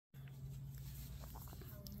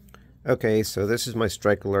Okay, so this is my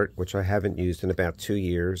strike alert, which I haven't used in about 2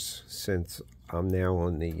 years since I'm now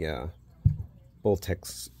on the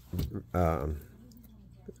Boltec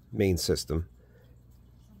main system.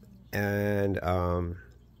 And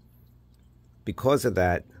because of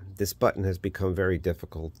that, this button has become very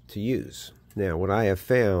difficult to use. Now, what I have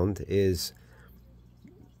found is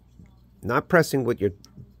not pressing with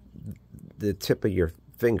the tip of your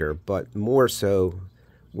finger, but more so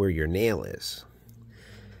where your nail is.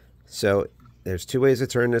 So there's two ways to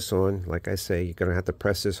turn this on. Like I say, you're going to have to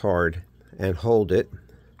press this hard and hold it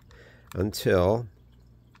until,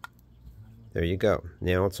 there you go.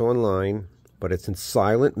 Now it's online, but it's in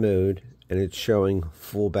silent mode and it's showing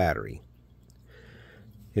full battery.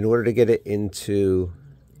 In order to get it into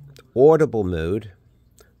audible mode,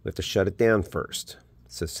 we have to shut it down first.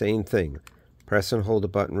 It's the same thing. Press and hold the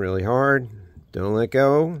button really hard. Don't let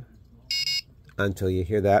go until you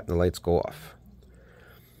hear that and the lights go off.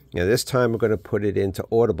 Now this time we're going to put it into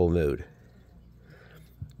audible mode.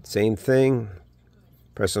 Same thing.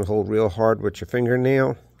 Press and hold real hard with your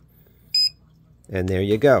fingernail. And there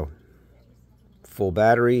you go. Full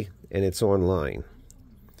battery and it's online.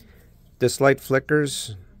 This light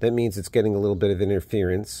flickers. That means it's getting a little bit of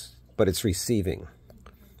interference, but it's receiving.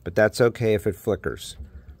 But that's okay if it flickers.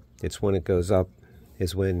 It's when it goes up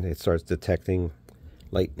is when it starts detecting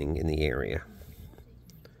lightning in the area.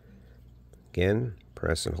 Again,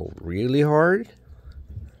 press and hold really hard,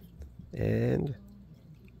 and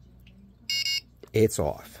it's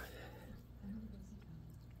off.